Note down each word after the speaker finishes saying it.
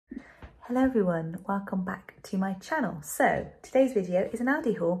Hello everyone, welcome back to my channel. So today's video is an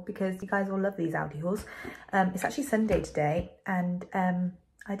Aldi haul because you guys all love these Aldi hauls. It's actually Sunday today and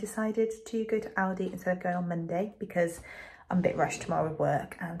I decided to go to Aldi instead of going on Monday because I'm a bit rushed tomorrow with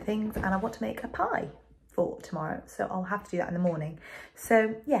work and things, and I want to make a pie for tomorrow, so I'll have to do that in the morning.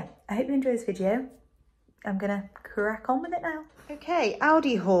 So yeah, I hope you enjoy this video. I'm gonna crack on with it now. Okay,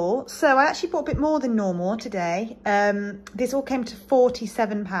 Aldi haul. So I actually bought a bit more than normal today. This all came to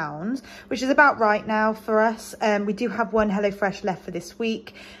 £47, which is about right now for us. We do have one HelloFresh left for this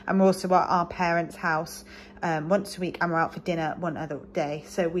week, and we're also at our parents' house once a week, and we're out for dinner one other day.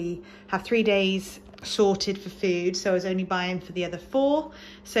 So we have 3 days sorted for food, so I was only buying for the other 4.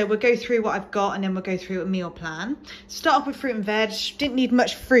 So we'll go through what I've got and then we'll go through a meal plan. Start off with fruit and veg. Didn't need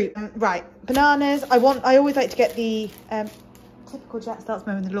much fruit. Right, bananas. I always like to get the typical Jack starts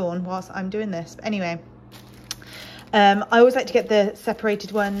mowing the lawn whilst I'm doing this, but anyway, I always like to get the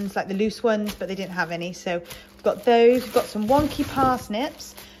separated ones, like the loose ones, but they didn't have any, so we've got those. We've got some wonky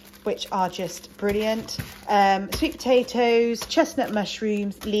parsnips, which are just brilliant. Sweet potatoes, chestnut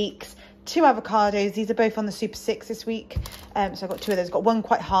mushrooms, leeks, 2 avocados. These are both on the Super 6 this week. So I've got 2 of those. I've got one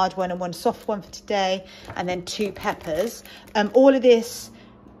quite hard one and one soft one for today, and then 2 peppers. All of this,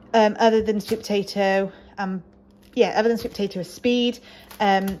 other than sweet potato, other than sweet potato is speed.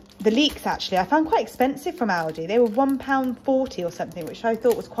 The leeks, actually, I found quite expensive from Aldi. They were £1.40 or something, which I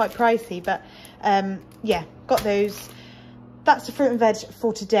thought was quite pricey, but yeah, got those. That's the fruit and veg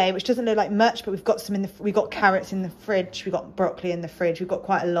for today, which doesn't look like much, but we've got some we got carrots in the fridge, we got broccoli in the fridge, we've got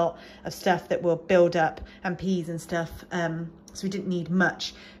quite a lot of stuff that will build up, and peas and stuff. So we didn't need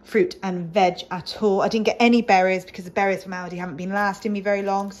much fruit and veg at all. I didn't get any berries because the berries from Aldi haven't been lasting me very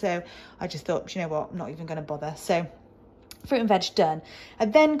long, so I just thought, you know what, I'm not even going to bother. So fruit and veg done. I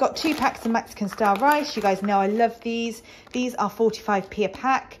then got 2 packs of Mexican style rice. You guys know I love these. These are 45p a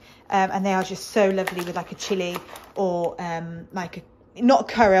pack. And they are just so lovely with like a chili or like not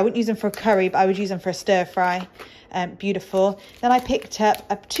a curry. I wouldn't use them for a curry, but I would use them for a stir fry. Beautiful. Then I picked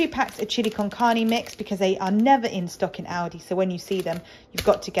up 2 packs of chili con carne mix because they are never in stock in Aldi. So when you see them, you've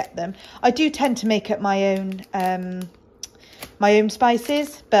got to get them. I do tend to make up my own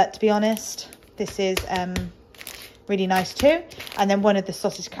spices, but to be honest, this is really nice too. And then one of the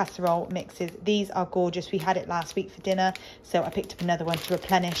sausage casserole mixes. These are gorgeous. We had it last week for dinner, so I picked up another one to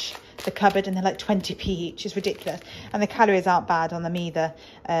replenish the cupboard, and they're like 20p each. It's ridiculous, and the calories aren't bad on them either.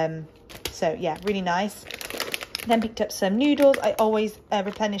 So yeah, really nice. Then picked up some noodles. I always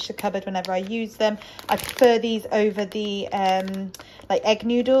replenish the cupboard whenever I use them. I prefer these over the like egg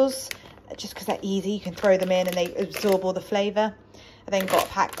noodles, just because they're easy. You can throw them in and they absorb all the flavour. I then got a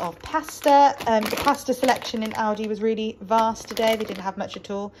pack of pasta. The pasta selection in Aldi was really vast today. They didn't have much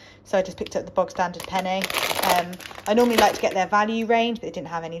at all, so I just picked up the bog standard penne. I normally like to get their value range, but they didn't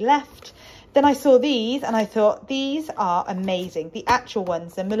have any left. Then I saw these and I thought, these are amazing. The actual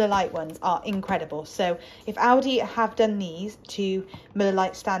ones, the Miller Lite ones, are incredible. So if Aldi have done these to Miller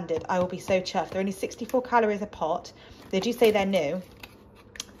Lite standard, I will be so chuffed. They're only 64 calories a pot. They do say they're new,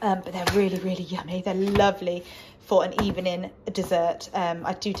 but they're really, really yummy. They're lovely for an evening dessert.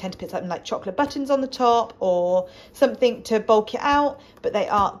 I do tend to put something like chocolate buttons on the top or something to bulk it out, but they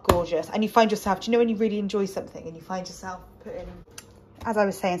are gorgeous. And you find yourself, do you know when you really enjoy something and you find yourself putting, as I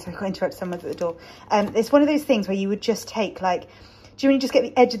was saying, so I got interrupted, someone at the door. It's one of those things where you would just take like, do you when you just get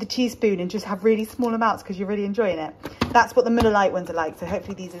the edge of the teaspoon and just have really small amounts because you're really enjoying it? That's what the Miller Lite ones are like, so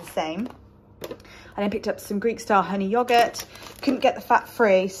hopefully these are the same. I then picked up some Greek style honey yogurt. Couldn't get the fat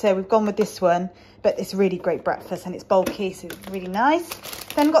free, so we've gone with this one. But it's a really great breakfast and it's bulky, so it's really nice.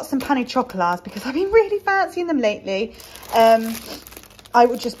 Then got some pain chocolats because I've been really fancying them lately. I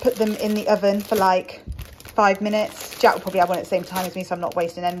would just put them in the oven for like 5 minutes. Jack will probably have one at the same time as me, so I'm not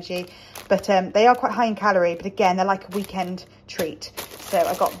wasting energy. But they are quite high in calorie, but again, they're like a weekend treat. So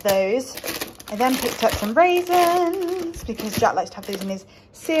I got those. I then picked up some raisins because Jack likes to have those in his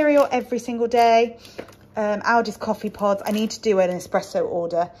cereal every single day. Aldi's coffee pods. I need to do an espresso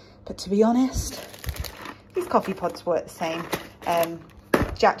order, but to be honest, these coffee pods work the same.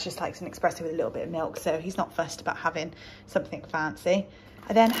 Jack just likes an espresso with a little bit of milk, so he's not fussed about having something fancy.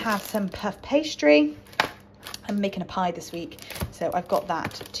 I then have some puff pastry. I'm making a pie this week, so I've got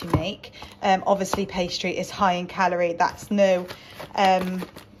that to make. Obviously pastry is high in calorie. That's no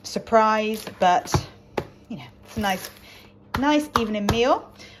surprise, but you know, it's a nice evening meal.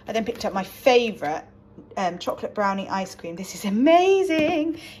 I then picked up my favourite chocolate brownie ice cream. This is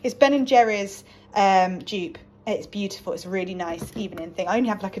amazing. It's Ben & Jerry's dupe. It's beautiful. It's a really nice evening thing. I only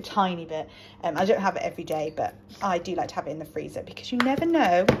have like a tiny bit. I don't have it every day, but I do like to have it in the freezer because you never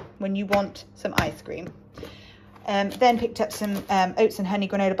know when you want some ice cream. Then picked up some oats and honey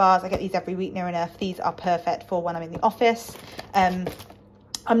granola bars. I get these every week near enough. These are perfect for when I'm in the office. I'm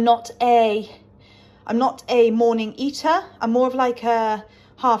not a morning eater. I'm more of like a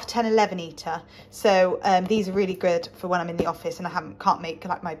 10:30, 11 eater. So these are really good for when I'm in the office and I can't make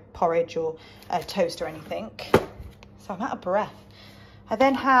like my porridge or toast or anything. So I'm out of breath. I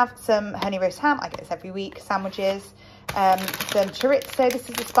then have some honey roast ham. I get this every week. Sandwiches. Some chorizo. This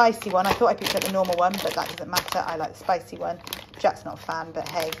is the spicy one. I thought I picked up the normal one, but that doesn't matter. I like the spicy one. Jack's not a fan, but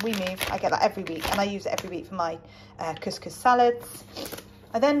hey, we move. I get that every week, and I use it every week for my couscous salads.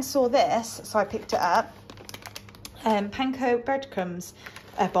 I then saw this, so I picked it up. Panko breadcrumbs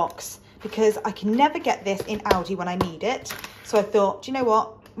box, because I can never get this in Aldi when I need it. So I thought, do you know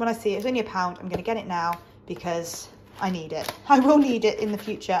what? When I see it, it's only £1. I'm going to get it now because I need it. I will need it in the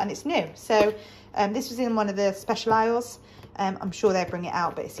future, and it's new. So this was in one of the special aisles. I'm sure they'll bring it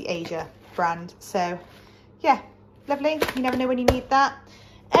out, but it's the Asia brand. So yeah, lovely. You never know when you need that.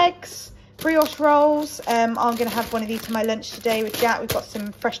 Eggs, brioche rolls. I'm going to have one of these for my lunch today with Jack. We've got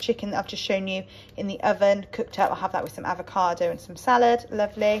some fresh chicken that I've just shown you in the oven, cooked up. I'll have that with some avocado and some salad.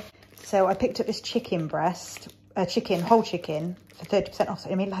 Lovely. So I picked up this chicken breast, whole chicken for 30% off. So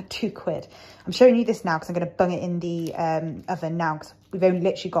it made like £2. I'm showing you this now because I'm going to bung it in the oven now, because we've only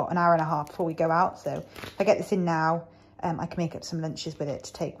literally got an hour and a half before we go out. So if I get this in now, I can make up some lunches with it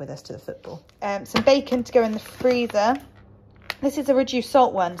to take with us to the football. Some bacon to go in the freezer. This is a reduced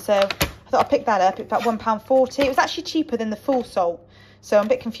salt one, so I thought I'd pick that up. It's about £1.40. It was actually cheaper than the full salt, so I'm a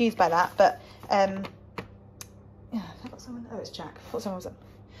bit confused by that. But yeah, I got someone. Oh, it's Jack. I thought someone was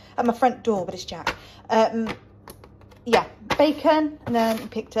at my front door, but it's Jack. Yeah, bacon, and then we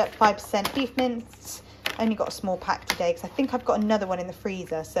picked up 5% beef mince. I only got a small pack today because I think I've got another one in the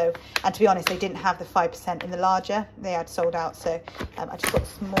freezer. So, and to be honest, they didn't have the 5% in the larger. They had sold out, so I just got a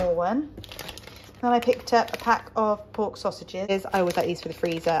small one. Then I picked up a pack of pork sausages. I always like these for the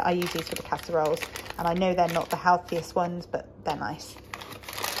freezer. I use these for the casseroles, and I know they're not the healthiest ones, but they're nice.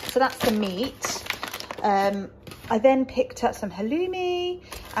 So that's the meat. I then picked up some halloumi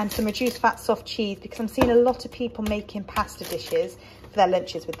and some reduced fat soft cheese, because I'm seeing a lot of people making pasta dishes for their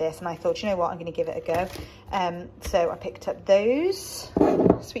lunches with this, and I thought, you know what, I'm going to give it a go. So I picked up those,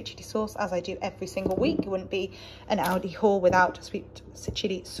 sweet chili sauce, as I do every single week. It wouldn't be an Aldi haul without sweet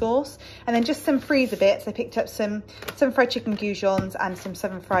chili sauce. And then just some freezer bits. I picked up some fried chicken goujons and some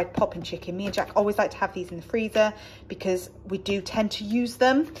southern fried poppin' chicken. Me and Jack always like to have these in the freezer because we do tend to use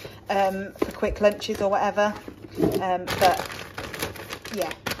them for quick lunches or whatever. But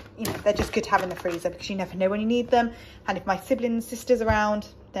yeah, you know, they're just good to have in the freezer because you never know when you need them. And if my siblings, sisters around,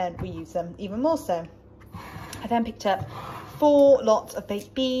 then we use them even more so. I then picked up 4 lots of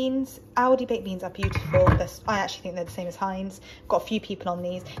baked beans. Aldi baked beans are beautiful. I actually think they're the same as Heinz. Got a few people on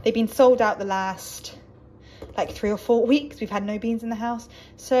these. They've been sold out the last like 3 or 4 weeks. We've had no beans in the house.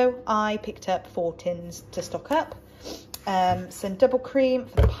 So I picked up 4 tins to stock up. Some double cream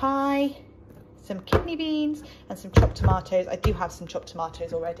for the pie. Some kidney beans and some chopped tomatoes. I do have some chopped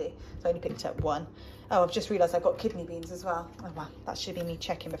tomatoes already, so I only picked up 1. Oh, I've just realised I've got kidney beans as well. Oh well, that should be me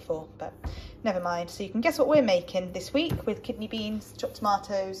checking before, but never mind. So you can guess what we're making this week with kidney beans, chopped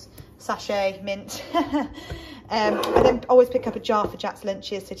tomatoes, sachet, mint. I then always pick up a jar for Jack's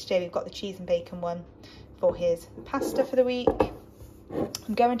lunches. So today we've got the cheese and bacon one for his pasta for the week.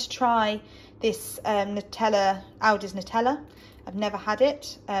 I'm going to try this Nutella, Aldi's Nutella. I've never had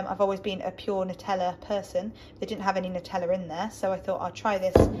it. I've always been a pure Nutella person. They didn't have any Nutella in there, so I thought I'll try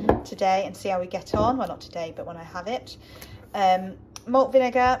this today and see how we get on. Well, not today, but when I have it. Malt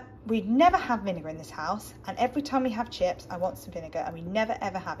vinegar. We never have vinegar in this house, and every time we have chips, I want some vinegar, and we never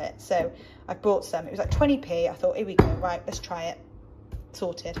ever have it. So I brought some. It was like 20p. I thought, here we go. Right, let's try it.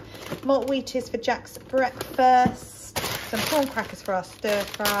 Sorted. Malt wheaties for Jack's breakfast. Some corn crackers for our stir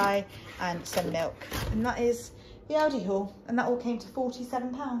fry, and some milk. And that is the Aldi haul, and that all came to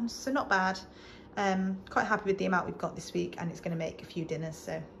 £47, so not bad. Quite happy with the amount we've got this week, and it's going to make a few dinners,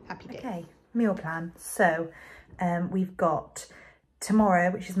 so happy day. Okay, meal plan. So we've got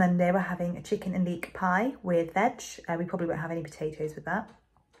tomorrow, which is Monday, we're having a chicken and leek pie with veg. We probably won't have any potatoes with that.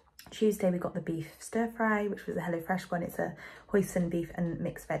 Tuesday we've got the beef stir fry, which was a HelloFresh one. It's a hoisin beef and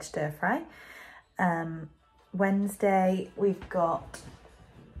mixed veg stir fry. Wednesday we're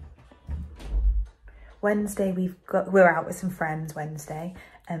out with some friends Wednesday.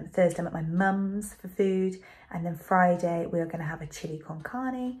 Thursday I'm at my mum's for food, and then Friday we are going to have a chili con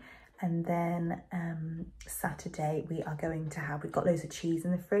carne, and then Saturday we've got loads of cheese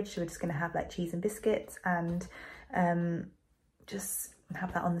in the fridge, so we're just going to have like cheese and biscuits and just and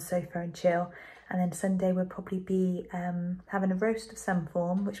have that on the sofa and chill. And then Sunday we'll probably be having a roast of some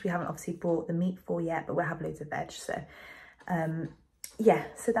form, which we haven't obviously bought the meat for yet, but we'll have loads of veg. So yeah,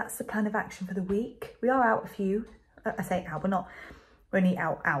 so that's the plan of action for the week. We are out a few, I say out, we're only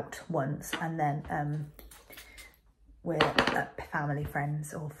out once, and then we're family,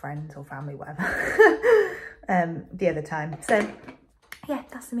 friends or family, whatever, the other time. So yeah,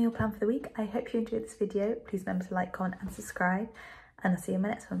 that's the meal plan for the week. I hope you enjoyed this video. Please remember to like, comment and subscribe, and I'll see you in my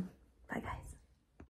next one. Bye guys.